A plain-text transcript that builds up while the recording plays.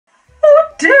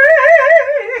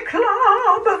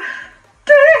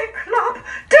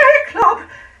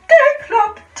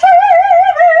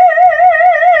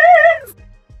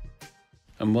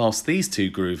whilst these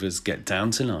two groovers get down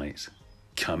tonight,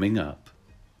 coming up,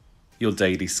 your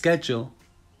daily schedule,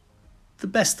 the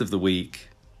best of the week,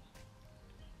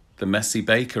 the messy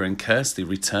baker and Kirsty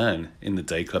return in the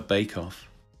Day Club Bake Off.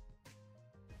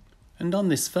 And on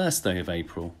this first day of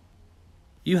April,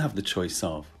 you have the choice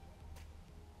of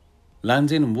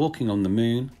landing and walking on the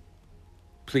moon.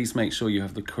 Please make sure you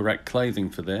have the correct clothing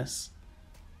for this.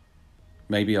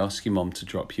 Maybe ask your mom to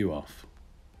drop you off.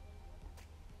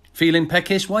 Feeling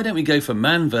peckish? Why don't we go for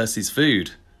man versus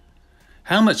food?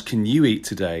 How much can you eat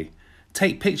today?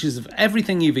 Take pictures of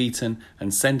everything you've eaten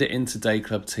and send it into Day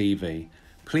Club TV.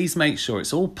 Please make sure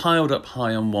it's all piled up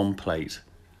high on one plate.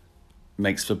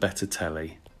 Makes for better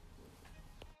telly.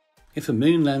 If a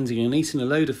moon landing and eating a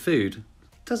load of food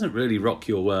doesn't really rock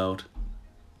your world,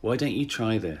 why don't you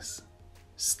try this?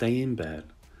 Stay in bed,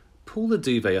 pull the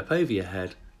duvet up over your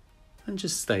head and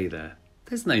just stay there.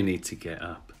 There's no need to get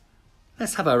up.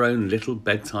 Let's have our own little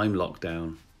bedtime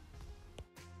lockdown.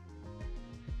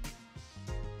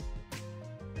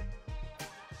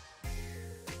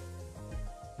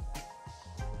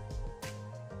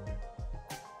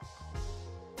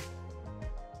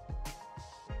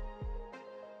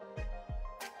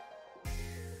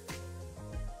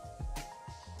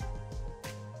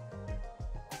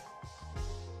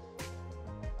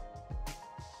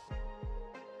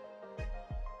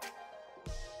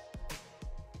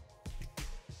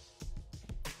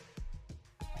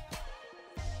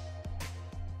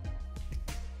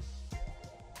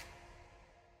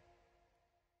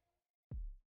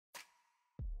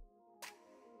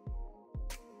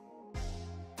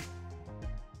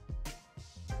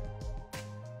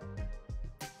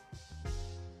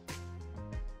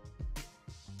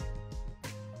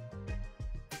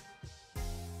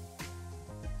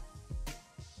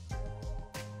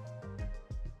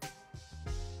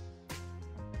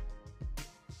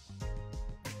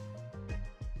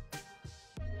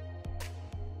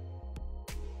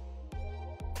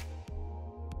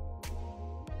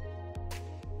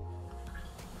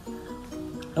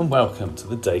 And welcome to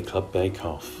the Day Club Bake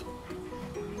Off.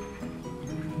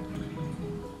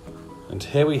 And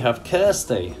here we have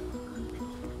Kirsty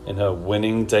in her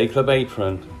winning Day Club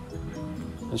apron.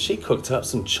 And she cooked up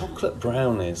some chocolate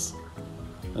brownies.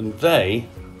 And they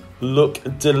look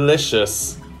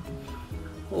delicious.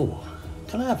 Oh,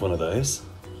 can I have one of those?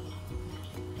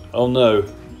 Oh no,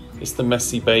 it's the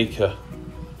messy baker.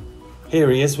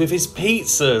 Here he is with his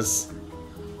pizzas.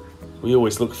 We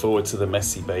always look forward to the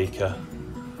messy baker.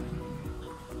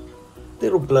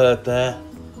 Little blurred there,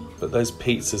 but those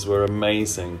pizzas were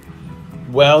amazing.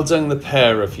 Well done, the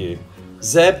pair of you.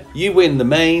 Zeb, you win the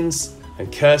mains,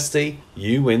 and Kirsty,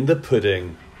 you win the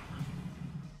pudding.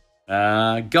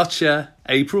 Gotcha,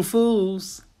 April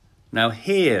Fools. Now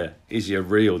here is your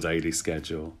real daily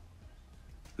schedule.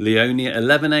 Leonie at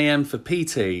 11 AM for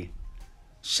PT,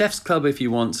 Chef's Club if you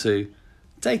want to,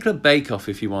 Day Club Bake Off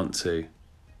if you want to,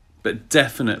 but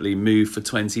definitely move for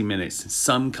 20 minutes,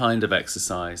 some kind of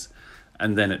exercise.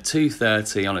 And then at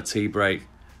 2:30 on a tea break,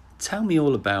 tell me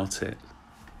all about it.